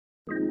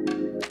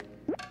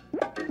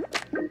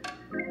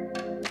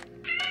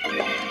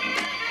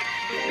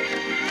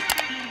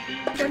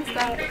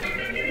Hi,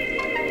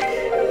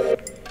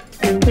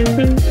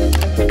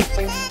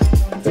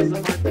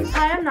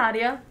 I'm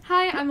Nadia.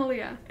 Hi, I'm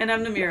Aaleia. And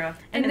I'm Nameera.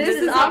 And this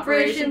is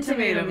Operation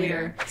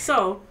Tomatometer.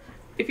 So,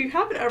 if you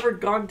haven't ever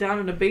gone down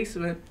in a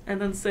basement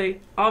and then say,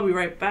 I'll be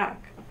right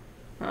back.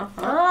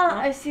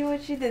 I see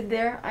what you did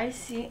there. I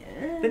see.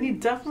 Then you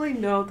definitely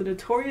know the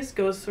notorious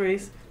ghost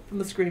race from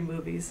the Scream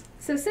movies.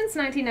 So since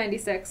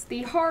 1996,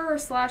 the horror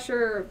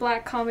slasher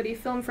black comedy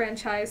film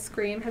franchise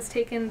Scream has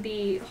taken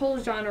the whole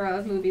genre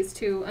of movies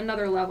to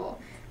another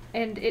level.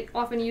 And it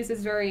often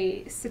uses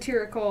very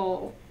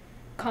satirical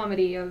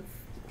comedy of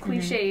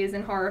cliches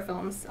in horror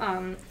films.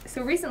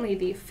 So recently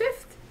the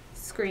fifth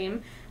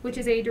Scream, which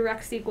is a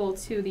direct sequel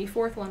to the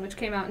fourth one, which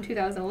came out in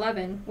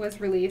 2011, was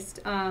released.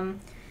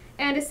 And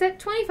is set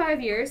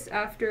 25 years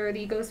after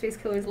the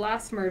Ghostface Killer's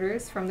last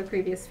murders from the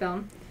previous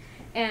film.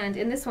 And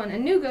in this one, a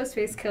new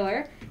Ghostface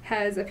Killer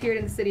has appeared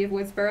in the city of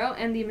Woodsboro,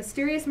 and the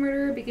mysterious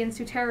murderer begins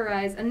to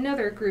terrorize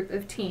another group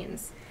of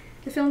teens.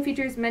 The film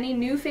features many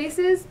new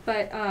faces,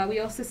 but we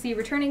also see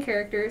returning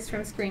characters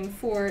from Scream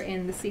 4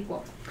 in the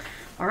sequel.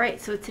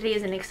 Alright, so today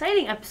is an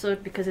exciting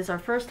episode because it's our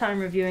first time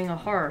reviewing a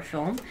horror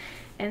film.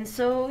 And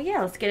so,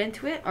 yeah, let's get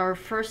into it. Our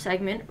first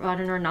segment,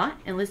 Rotten or Not,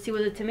 and let's see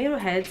what the tomato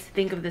heads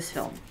think of this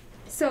film.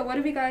 So,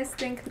 what do you guys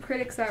think the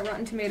critics at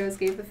Rotten Tomatoes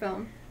gave the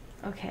film?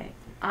 Okay,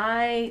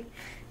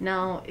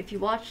 now, if you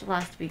watched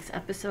last week's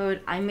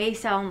episode, I may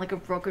sound like a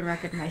broken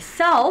record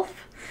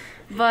myself,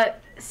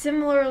 but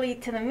similarly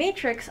to The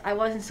Matrix, I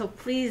wasn't so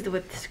pleased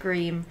with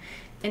Scream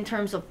in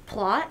terms of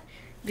plot,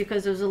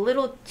 because it was a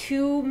little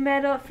too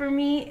meta for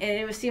me,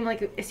 and it seemed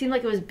like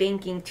it was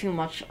banking too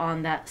much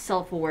on that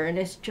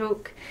self-awareness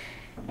joke.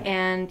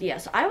 And yeah,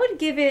 so I would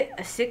give it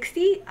a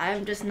 60.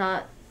 I'm just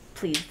not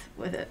pleased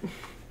with it.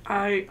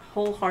 I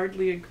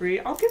wholeheartedly agree.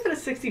 I'll give it a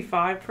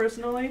 65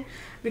 personally,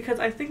 because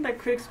I think that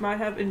critics might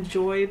have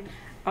enjoyed,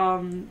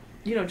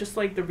 just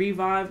like the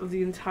revive of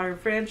the entire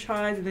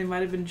franchise, and they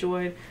might have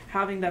enjoyed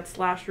having that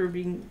slasher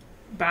being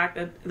back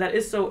that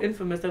is so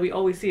infamous that we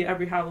always see it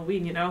every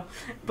Halloween, you know.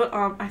 But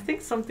I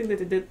think something that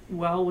they did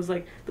well was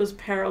like those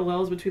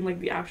parallels between like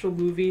the actual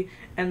movie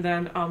and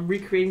then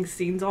recreating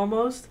scenes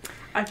almost.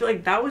 I feel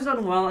like that was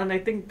done well, and I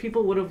think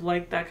people would have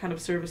liked that kind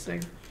of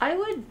servicing. I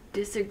would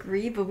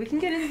disagree, but we can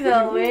get into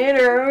that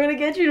later. I'm gonna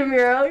get you,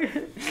 Nameera.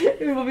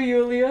 What about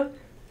you, Aaleia?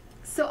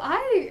 So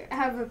I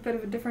have a bit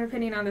of a different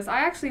opinion on this. I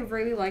actually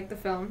really like the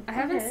film. I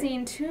haven't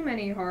seen too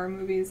many horror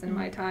movies in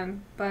my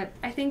time, but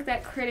I think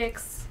that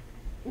critics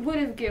would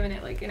have given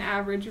it like an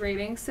average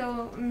rating,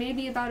 so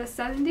maybe about a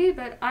 70,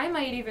 but I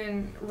might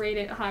even rate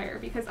it higher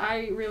because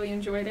I really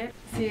enjoyed it.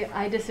 See,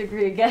 I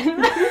disagree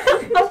again.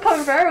 I'm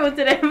coming for everyone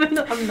today.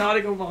 I'm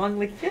nodding along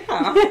like,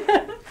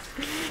 yeah.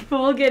 But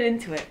we'll get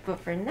into it. But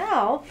for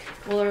now,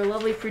 will our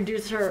lovely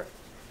producer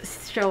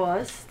show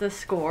us the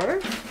score?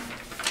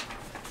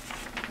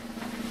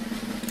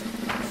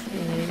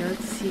 Okay,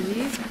 let's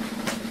see.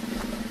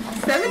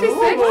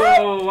 76?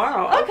 Oh,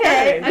 wow.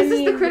 Okay. Is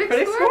this the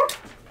critic score?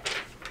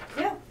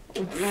 Yeah.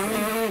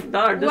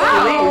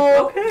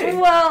 Wow. Okay.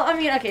 Well, I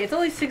mean, okay, it's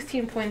only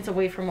 16 points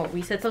away from what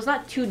we said, so it's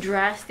not too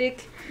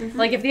drastic.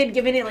 Like, if they had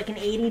given it like an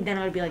 80, then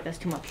I would be like, that's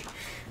too much.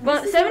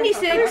 But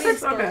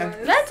 76, okay.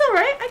 That's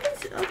alright. I can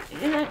see,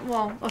 okay,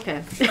 well,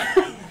 okay.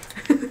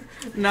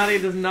 Nadia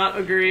does not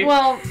agree.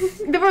 Well,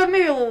 they were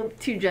maybe a little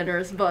too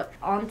generous, but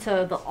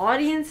onto the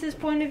audience's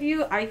point of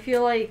view, I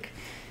feel like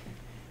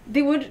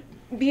they would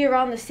be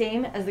around the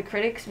same as the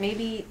critics,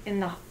 maybe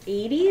in the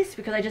 80s,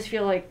 because I just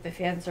feel like the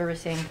fan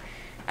servicing,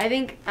 I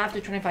think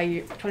after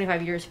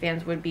 25 years,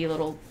 fans would be a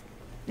little,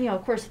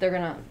 of course they're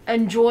gonna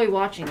enjoy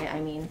watching it, I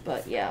mean,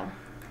 but yeah.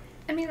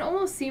 I mean, it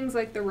almost seems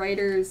like the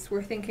writers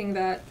were thinking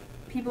that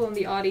people in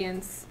the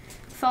audience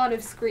thought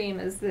of Scream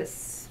as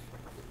this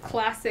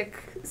classic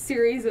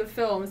series of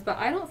films, but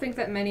I don't think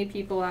that many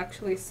people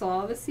actually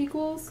saw the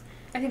sequels.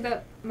 I think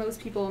that most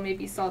people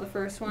maybe saw the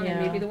first one and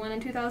maybe the one in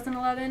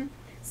 2011.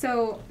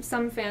 So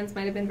some fans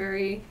might have been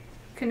very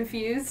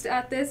confused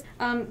at this.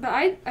 But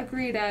I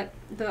agree that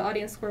the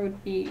audience score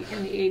would be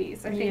in the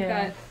 80s. I think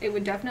that it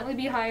would definitely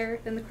be higher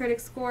than the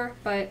critics score,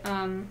 but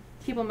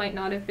people might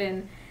not have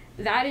been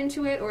that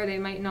into it, or they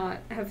might not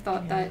have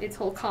thought that its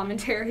whole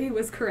commentary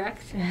was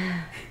correct.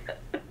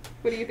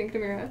 What do you think,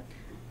 Nameera?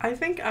 I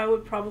think I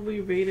would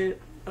probably rate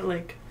it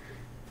like,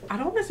 I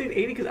don't want to say an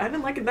 80 because I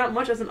didn't like it that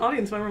much as an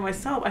audience member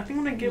myself. I think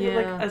I'm going to give it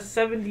like a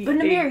 78. But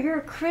Nameera, you're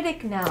a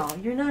critic now.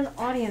 You're not an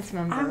audience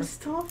member. I'm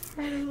still a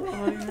part of the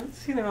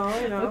audience, you know.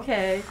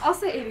 Okay. I'll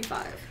say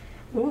 85.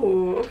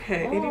 Ooh,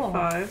 okay,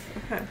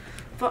 85. Okay.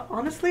 But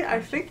honestly,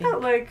 I think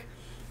that like,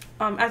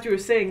 as you were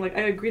saying, like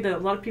I agree that a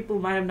lot of people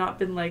might have not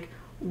been like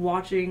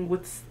watching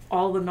with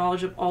all the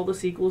knowledge of all the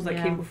sequels that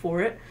came before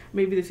it.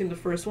 Maybe they've seen the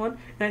first one,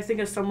 and I think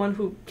as someone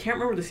who can't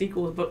remember the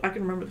sequels, but I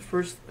can remember the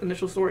first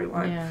initial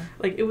storyline,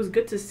 like it was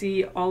good to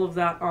see all of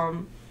that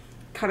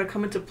kind of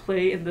come into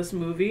play in this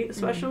movie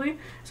especially.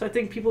 So I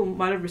think people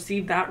might have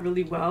received that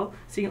really well,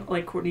 seeing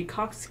like Courtney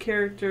Cox's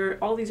character,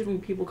 all these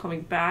different people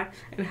coming back,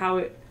 and how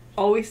it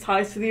always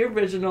ties to the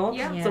original.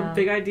 It's a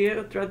big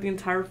idea throughout the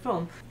entire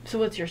film. So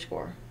what's your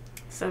score?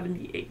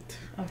 78.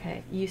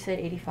 Okay, you said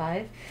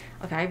 85.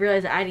 Okay, I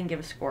realized I didn't give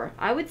a score.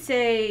 I would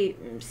say,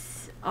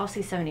 I'll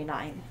say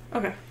 79.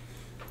 Okay.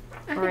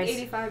 I think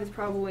 85 is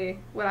probably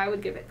what I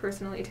would give it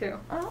personally too.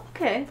 Oh,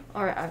 okay.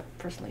 Alright, I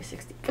personally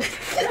 60.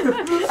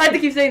 I have to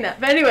keep saying that.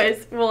 But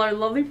anyways, will our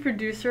lovely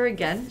producer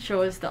again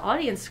show us the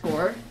audience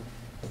score?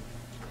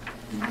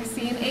 I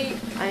see an 8.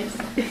 I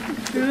see.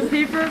 Through the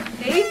paper?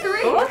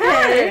 83.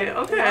 Okay.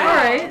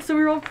 Alright, so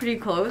we were all pretty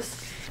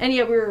close. And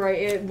yeah, we were right.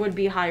 It would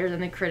be higher than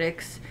the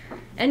critics.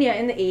 And yeah,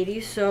 in the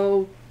 80s,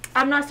 so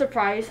I'm not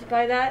surprised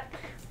by that.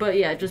 But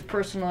yeah, just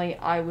personally,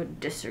 I would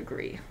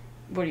disagree.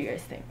 What do you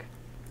guys think?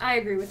 I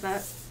agree with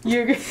that.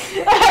 You agree?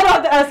 I don't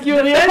have to ask you.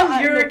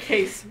 Defend your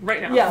case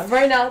right now. Yeah,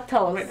 right now,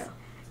 tell us. Right now.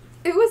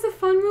 It was a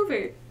fun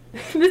movie.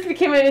 This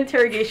became an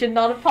interrogation,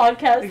 not a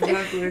podcast.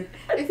 Exactly.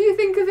 If you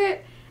think of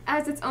it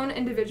as its own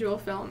individual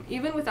film,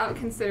 even without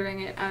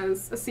considering it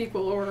as a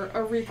sequel or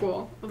a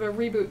requel, of a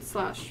reboot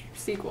 /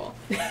 sequel.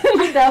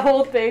 That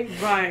whole thing.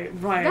 Right.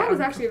 That was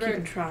actually keeping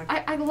very... track.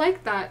 I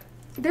liked that.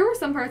 There were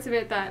some parts of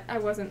it that I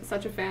wasn't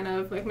such a fan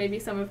of, like maybe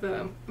some of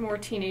the more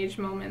teenage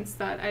moments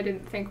that I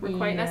didn't think were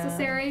quite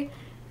necessary.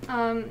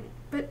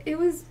 But it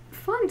was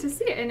fun to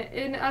see it,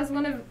 and as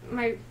one of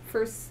my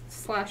first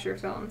slasher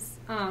films,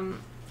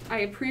 I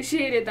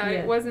appreciated that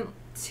it wasn't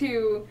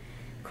too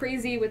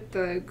crazy with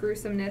the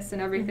gruesomeness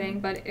and everything,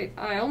 but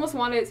I almost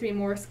wanted it to be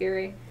more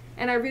scary.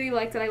 And I really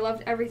liked it. I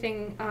loved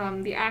everything,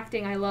 the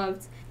acting I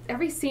loved.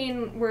 Every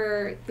scene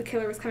where the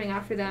killer was coming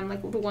after them,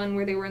 like the one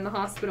where they were in the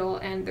hospital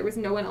and there was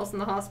no one else in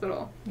the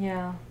hospital.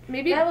 Yeah.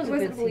 Maybe it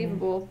wasn't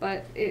believable,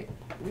 but it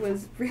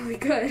was really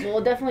good. Well,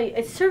 definitely,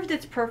 it served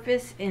its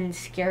purpose in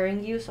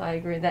scaring you, so I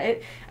agree with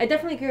that. I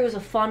definitely agree it was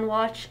a fun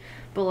watch,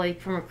 but like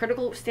from a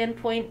critical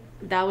standpoint,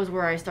 that was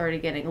where I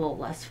started getting a little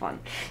less fun.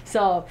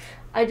 So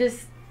I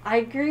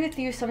agree with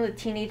you, some of the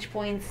teenage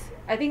points.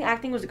 I think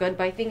acting was good,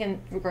 but I think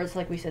in regards to,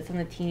 like we said, some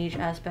of the teenage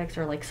aspects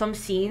or like some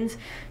scenes,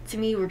 to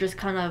me, were just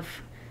kind of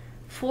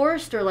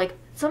forced, or like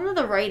some of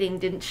the writing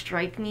didn't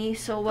strike me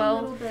so well.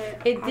 A little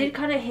bit. It did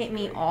kind of hit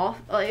me off.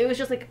 It was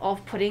just like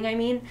off-putting, I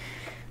mean.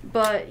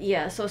 But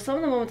yeah, so some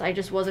of the moments I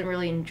just wasn't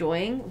really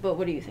enjoying. But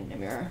what do you think,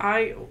 Nameera?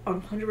 I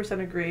 100%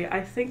 agree.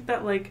 I think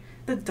that like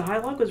the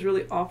dialogue was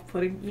really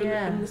off-putting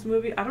in this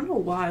movie. I don't know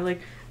why.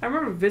 Like I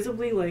remember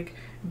visibly like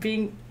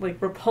being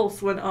like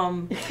repulsed when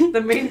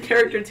the main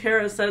character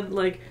Tara said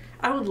like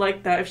I would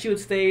like that if she would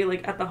stay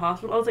like at the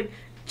hospital. I was like,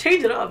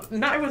 change it up.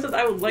 Not everyone says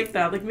I would like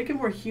that. Like make it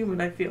more human,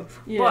 I feel.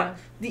 Yeah. But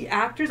the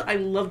actors, I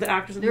love the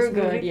actors in this movie.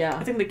 They're good, yeah.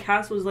 I think the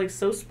cast was like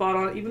so spot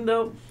on, even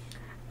though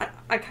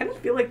I kind of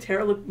feel like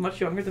Tara looked much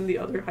younger than the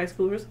other high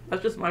schoolers.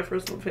 That's just my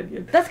personal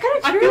opinion. That's kind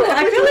of true.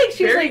 I feel like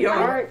she was like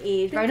our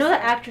age. But I know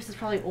the actress is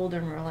probably older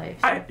in real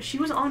life. So. She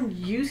was on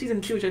You season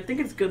 2, which I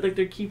think is good. Like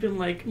they're keeping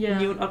like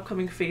new and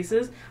upcoming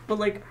faces. But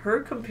like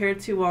her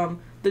compared to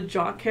the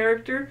jock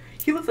character,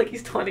 he looks like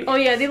he's 20. Oh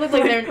yeah, they look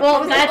like they're.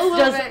 Well, that's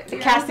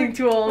just casting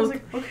tools. I was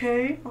like,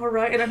 okay, all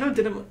right. And I know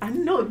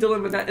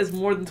Dylan Minnette is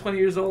more than 20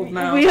 years old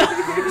now.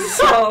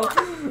 So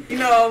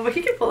but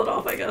he can pull it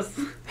off, I guess.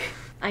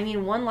 I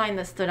mean, one line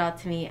that stood out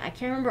to me, I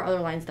can't remember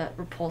other lines that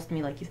repulsed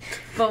me,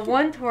 but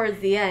one towards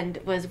the end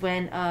was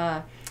when,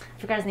 I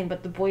forgot his name,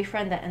 but the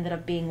boyfriend that ended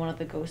up being one of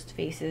the ghost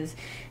faces,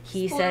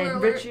 he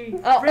said, Richie.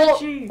 Oh,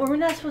 we're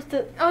not supposed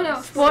to... Oh,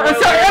 no. Sorry,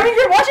 I mean,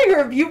 you're watching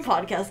a review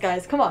podcast,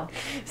 guys, come on.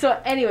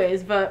 So,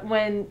 anyways, but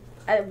when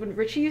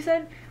Richie, you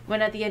said,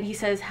 when at the end he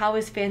says, how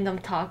is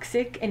fandom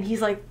toxic, and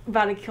he's, like,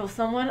 about to kill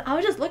someone, I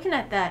was just looking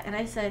at that, and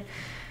I said,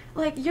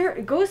 like, your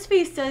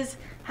Ghostface says,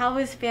 how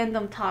is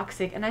fandom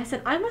toxic? And I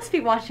said, I must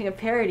be watching a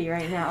parody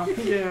right now.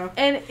 Yeah.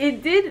 And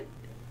it did,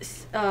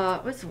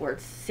 what's the word?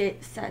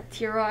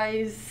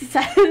 Satirize?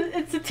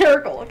 It's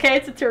satirical, okay?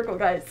 It's satirical,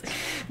 guys.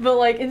 But,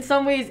 like, in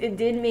some ways, it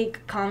did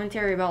make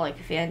commentary about, like,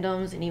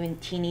 fandoms and even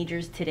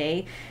teenagers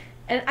today.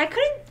 And I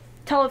couldn't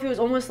tell if it was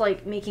almost,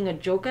 like, making a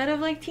joke out of,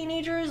 like,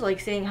 teenagers, like,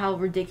 saying how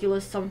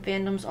ridiculous some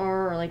fandoms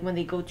are, or, like, when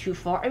they go too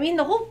far. I mean,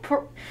 the whole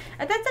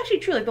that's actually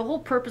true. Like, the whole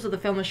purpose of the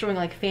film is showing,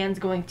 like, fans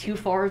going too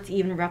far to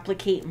even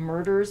replicate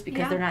murders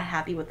because they're not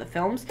happy with the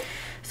films.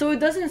 So it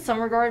does, in some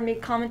regard,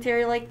 make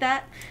commentary like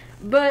that.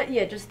 But,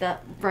 yeah, just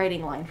that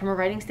writing line. From a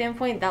writing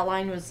standpoint, that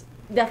line was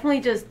definitely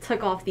just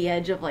took off the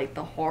edge of, like,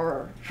 the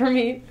horror for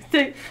me.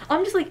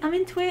 I'm just like, I'm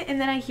into it, and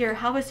then I hear,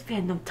 how is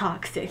fandom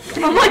toxic?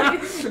 I'm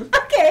like,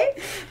 okay.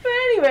 But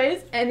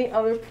anyways, any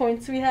other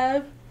points we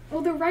have?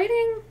 Well,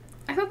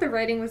 I thought the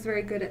writing was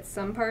very good at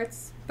some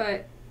parts,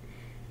 but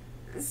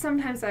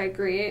sometimes I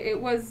agree. It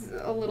was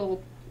a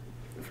little,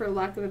 for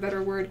lack of a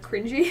better word,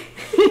 cringy.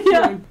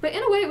 Yeah. But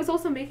in a way, it was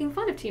also making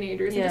fun of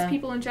teenagers and just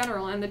people in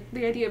general, and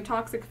the idea of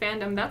toxic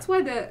fandom. That's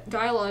why the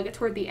dialogue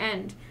toward the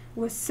end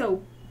was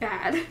so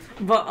bad.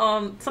 But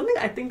something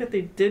I think that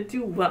they did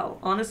do well,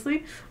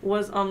 honestly,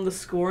 was the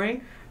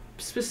scoring.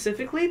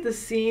 Specifically the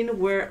scene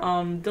where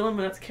Dylan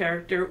Minnette's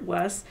character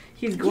Wes,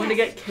 he's going to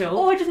get killed.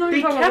 Oh, I just know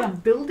they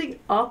kept building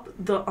up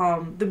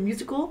the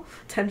musical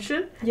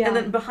tension, and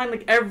then behind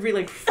like every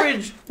like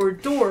fridge or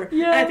door.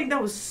 And I think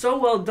that was so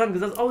well done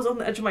because I was on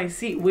the edge of my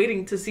seat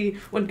waiting to see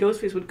when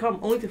Ghostface would come,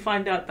 only to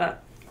find out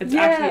that It's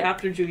actually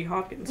after Judy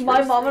Hopkins.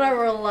 My mom and I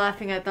were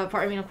laughing at that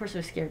part. I mean, of course, I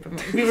was scared,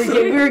 but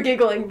we were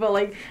giggling. But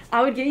like,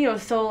 I would get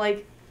so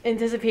like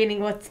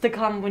anticipating what's to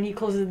come when he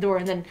closes the door,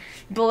 and then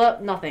build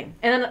up nothing,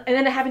 and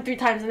then it happened 3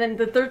 times, and then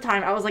the 3rd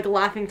time I was like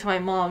laughing to my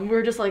mom. We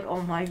were just like,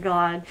 oh my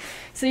god.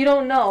 So you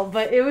don't know,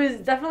 but it was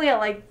definitely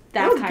like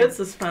that was good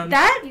suspense.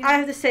 That I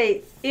have to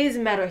say is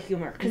meta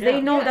humor, because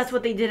they know that's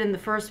what they did in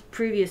the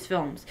previous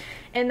films,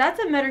 and that's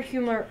a meta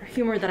humor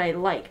that I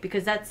like,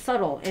 because that's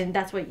subtle, and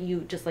that's what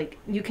you just like,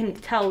 you can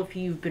tell if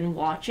you've been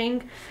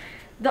watching.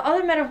 The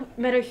other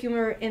meta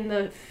humor in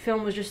the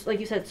film was just, like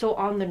you said, so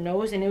on the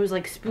nose, and it was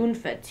like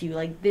spoon-fed to you.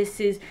 Like,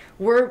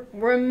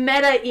 we're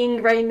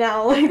meta-ing right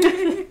now. Like,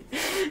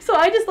 so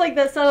I just like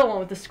that subtle one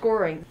with the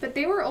scoring. But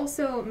they were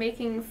also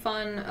making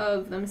fun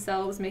of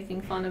themselves,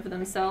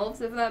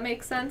 if that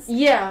makes sense.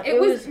 Yeah. It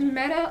was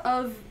meta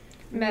of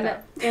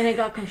meta. And it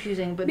got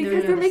confusing, but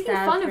because they're making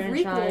fun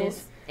franchise. of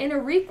requels in a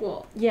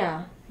requel.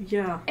 Yeah.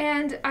 Yeah.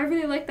 And I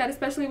really like that,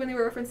 especially when they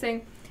were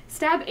referencing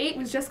Stab 8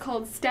 was just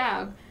called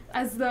Stab.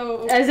 As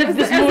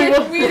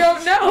if we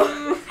don't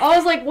know. I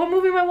was like, what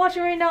movie am I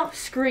watching right now?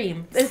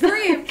 Scream.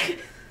 Scream.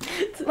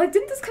 Like,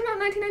 didn't this come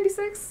out in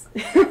 1996?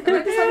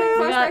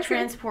 We got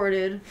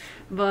transported.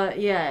 But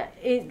yeah,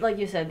 like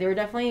you said, they were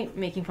definitely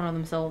making fun of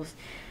themselves.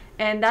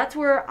 And that's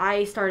where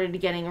I started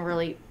getting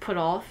really put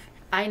off.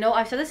 I know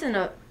I've said this in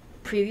a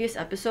previous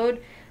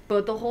episode,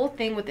 but the whole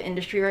thing with the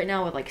industry right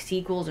now with like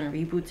sequels and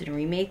reboots and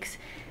remakes,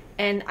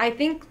 and I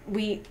think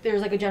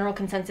there's like a general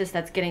consensus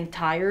that's getting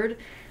tired,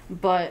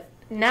 but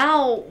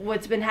now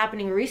what's been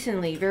happening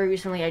very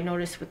recently, I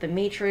noticed with The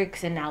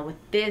Matrix and now with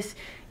this,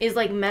 is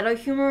like meta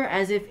humor,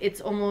 as if it's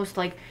almost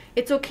like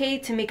it's okay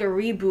to make a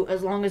reboot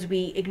as long as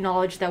we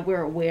acknowledge that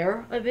we're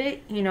aware of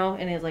it,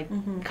 and it's like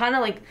kind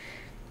of like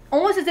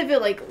almost as if it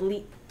like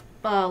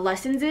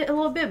lessens it a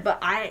little bit,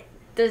 but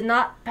does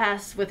not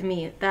pass with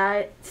me.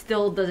 That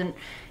still doesn't.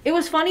 It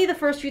was funny the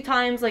first few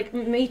times, like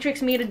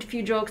Matrix made a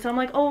few jokes, and I'm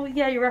like, oh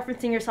yeah, you're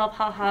referencing yourself,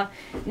 haha.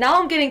 Now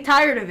I'm getting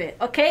tired of it.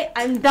 Okay,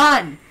 I'm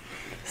done.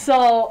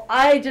 So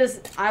I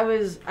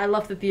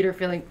left the theater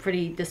feeling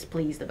pretty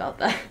displeased about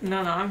that.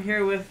 No, I'm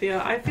here with you.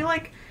 I feel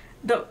like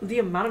the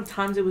amount of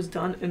times it was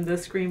done in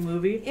this Scream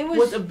movie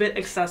was a bit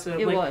excessive.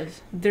 It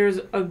was. There's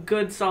a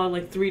good solid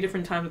like 3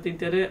 different times that they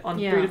did it on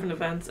 3 different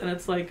events, and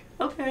it's like,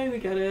 okay, we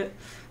get it.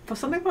 But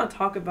something I want to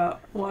talk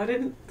about, why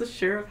didn't the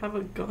sheriff have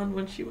a gun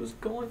when she was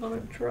going on a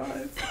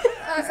drive?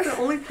 That's the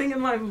only thing in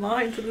my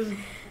mind to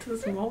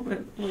this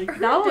moment. Like,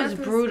 that was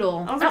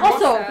brutal.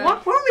 Also,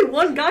 why only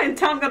one guy in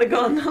town got a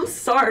gun? I'm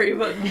sorry,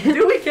 but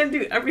we can't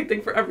do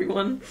everything for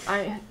everyone.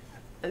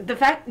 The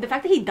fact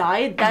that he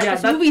died,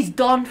 this movie's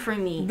done for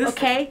me.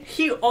 Okay?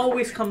 He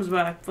always comes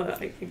back,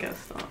 but I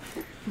guess not.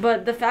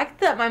 But the fact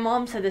that my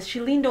mom said this,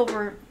 she leaned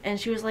over and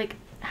she was like,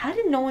 how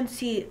did no one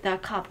see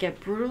that cop get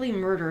brutally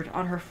murdered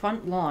on her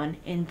front lawn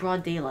in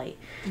broad daylight?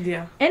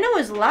 Yeah. And it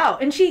was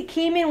loud. And she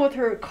came in with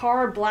her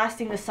car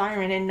blasting the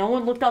siren, and no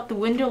one looked out the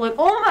window like,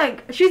 oh my,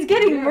 she's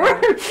getting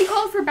murdered. She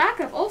called for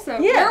backup also.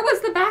 Yeah. Where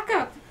was the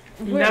backup?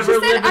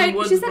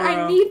 She said,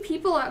 I need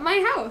people at my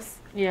house.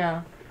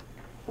 Yeah.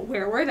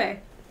 Where were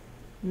they?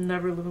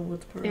 Never live in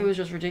Woodsboro. It was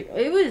just ridiculous.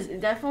 It was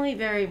definitely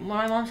when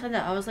my mom said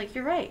that, I was like,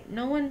 you're right.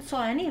 No one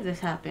saw any of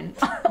this happen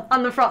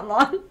on the front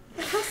lawn.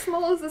 How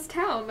small is this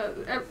town?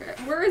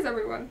 Where is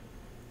everyone?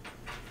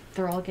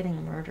 They're all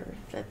getting murdered.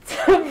 That's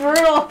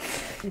brutal.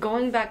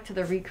 Going back to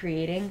the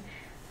recreating,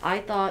 I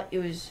thought it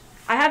was...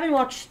 I haven't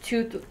watched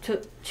 2,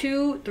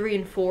 3,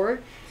 and 4,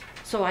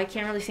 so I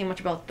can't really say much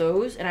about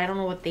those, and I don't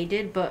know what they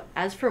did, but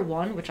as for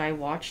 1, which I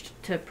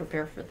watched to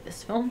prepare for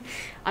this film,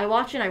 I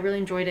watched it and I really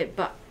enjoyed it,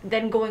 but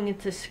then going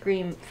into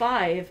Scream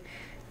 5,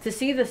 to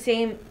see the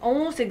same,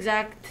 almost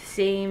exact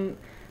same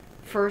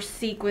first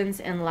sequence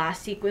and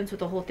last sequence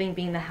with the whole thing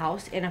being the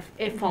house, and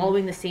it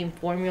following the same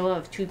formula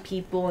of 2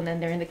 people, and then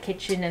they're in the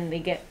kitchen and they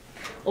get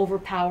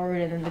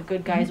overpowered, and then the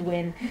good guys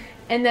win,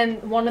 and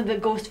then one of the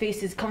ghost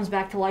faces comes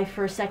back to life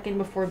for a second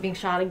before being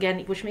shot again,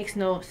 which makes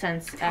no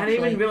sense, actually. I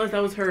didn't even realize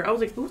that was her. I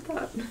was like, who's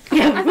that?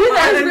 Yeah, who's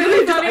that? Is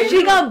really funny.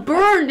 She got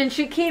burned and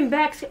she came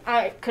back.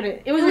 I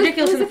couldn't. It was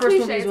ridiculous in the first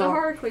movie as well. It's a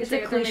horror cliche.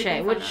 It's a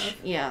cliche, which,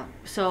 yeah,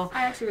 so.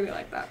 I actually really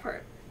like that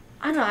part.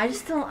 I don't know, I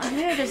just don't,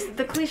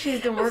 the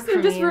cliches don't work for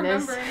me. Just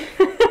remembering.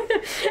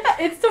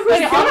 It's so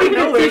funny, I'll be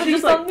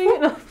critiquing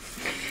something.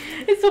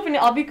 It's so funny,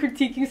 I'll be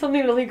critiquing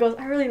something and Lily goes,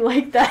 I really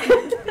like that.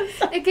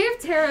 It gave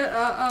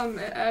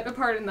Tara a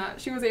part in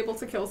that. She was able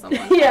to kill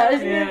someone.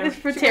 It's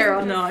for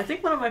Tara. No, I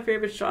think one of my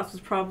favorite shots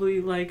was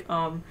probably like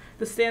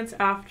the stance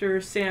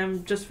after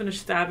Sam just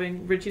finished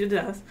stabbing Richie to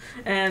death,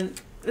 and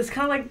it's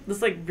kind of like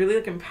this like really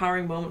like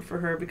empowering moment for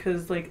her,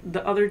 because like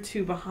the other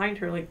 2 behind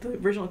her, like the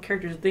original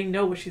characters, they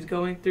know what she's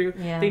going through.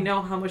 They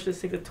know how much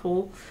this takes a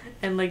toll,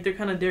 and like they're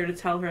kind of there to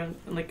tell her and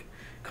like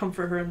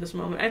comfort her in this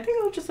moment. I think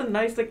it was just a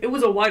nice, like, it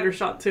was a wider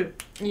shot too.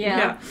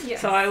 Yeah.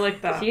 So I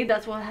like that. See,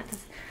 that's what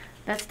happens.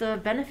 That's the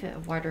benefit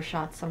of wider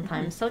shots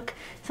sometimes. So,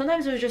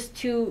 sometimes it was just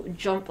too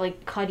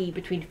cutty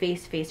between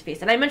face.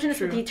 And I mentioned this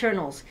with the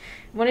Eternals.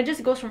 When it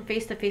just goes from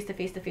face to face to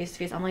face to face to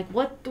face, I'm like,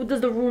 what does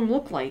the room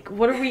look like?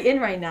 What are we in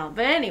right now?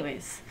 But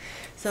anyways.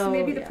 So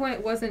maybe the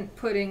point wasn't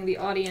putting the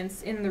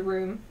audience in the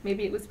room.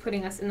 Maybe it was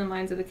putting us in the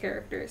minds of the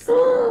characters.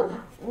 Ooh,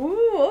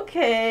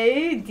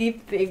 okay.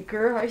 Deep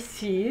thinker, I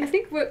see. I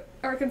think what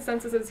our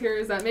consensus is here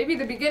is that maybe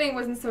the beginning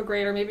wasn't so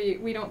great, or maybe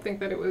we don't think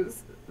that it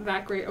was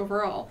that great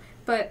overall.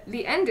 But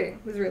the ending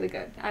was really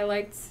good. I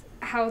liked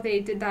how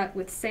they did that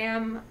with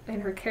Sam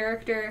and her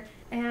character,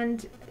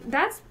 and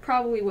that's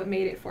probably what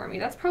made it for me.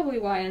 That's probably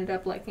why I ended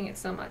up liking it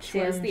so much,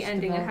 was the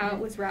ending and how it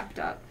was wrapped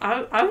up.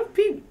 I would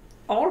be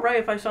alright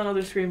if I saw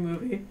another Scream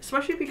movie,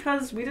 especially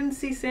because we didn't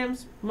see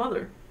Sam's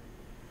mother.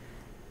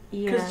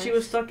 Because she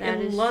was stuck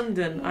in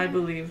London, I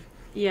believe.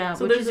 Yeah,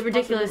 so which is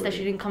ridiculous that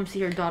she didn't come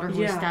see her daughter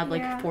who was stabbed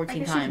 14 times. I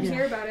guess she can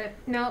hear about it.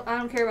 No, I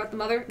don't care about the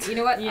mother. You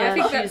know what? I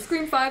think that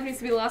Scream 5 needs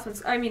to be the last one.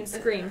 I mean,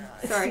 Scream.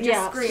 Sorry,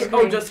 just Scream.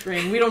 Oh, just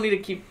Scream. We don't need to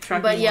keep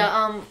track of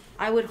it.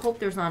 I would hope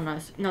there's not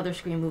another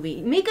Scream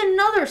movie. Make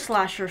another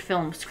slasher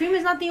film. Scream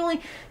is not the only...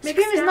 Scream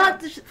is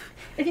not...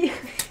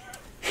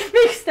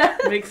 Make Stab.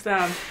 Make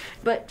Stab.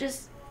 But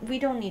just... We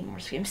don't need more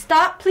Scream.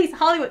 Stop, please,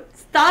 Hollywood.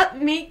 Stop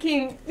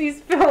making these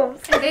films.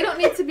 And they don't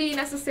need to be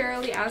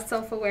necessarily as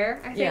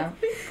self-aware, I think. Yeah.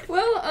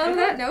 Well, on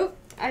that note,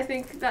 I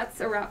think that's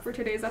a wrap for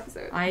today's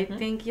episode. I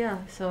think,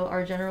 so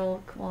our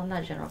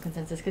not general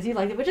consensus, because you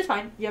liked it, which is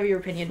fine. You have your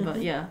opinion, but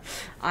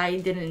I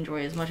didn't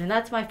enjoy it as much, and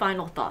that's my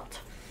final thought.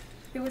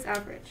 It was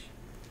average.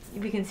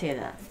 We can say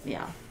that,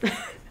 yeah.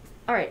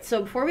 Alright,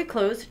 so before we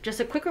close, just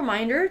a quick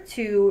reminder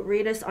to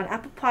rate us on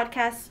Apple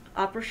Podcasts,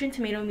 Operation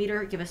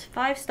Tomatometer, give us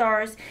 5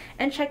 stars,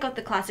 and check out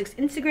the Classics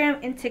Instagram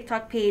and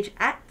TikTok page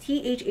at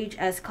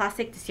THHS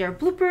Classic to see our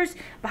bloopers,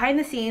 behind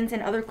the scenes,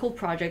 and other cool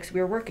projects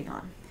we are working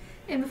on.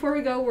 And before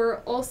we go, we're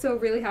also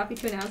really happy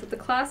to announce that the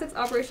Classics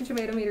Operation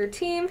Tomatometer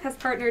team has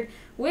partnered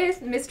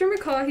with Mr.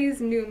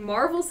 McCaughey's new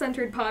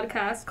Marvel-centered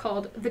podcast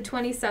called The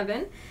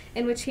 27,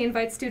 in which he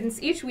invites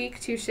students each week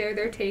to share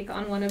their take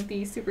on one of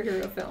the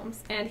superhero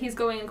films. And he's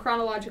going in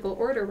chronological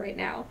order right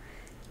now.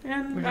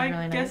 And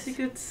I guess you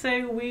could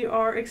say we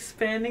are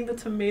expanding the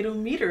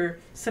Tomatometer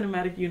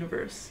cinematic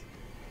universe.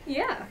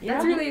 Yeah,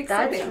 that's really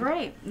exciting. That's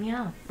right.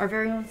 Yeah, our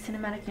very own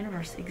cinematic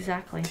universe.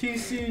 Exactly.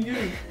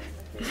 TCU.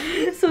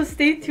 So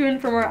stay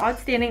tuned for more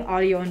outstanding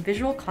audio and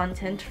visual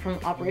content from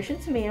Operation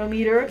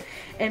Tomatometer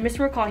and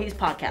Mr. McCaughey's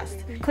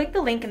podcast. Click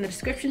the link in the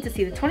description to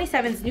see the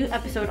 27's new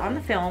episode on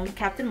the film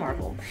Captain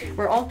Marvel,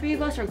 where all 3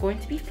 of us are going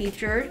to be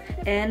featured,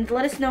 and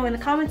let us know in the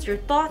comments your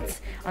thoughts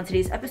on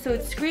today's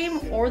episode Scream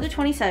or the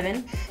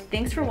 27.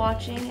 Thanks for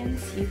watching, and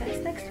see you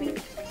guys next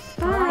week.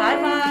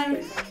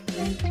 Bye.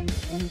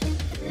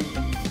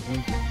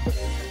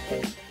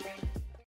 Bye-bye.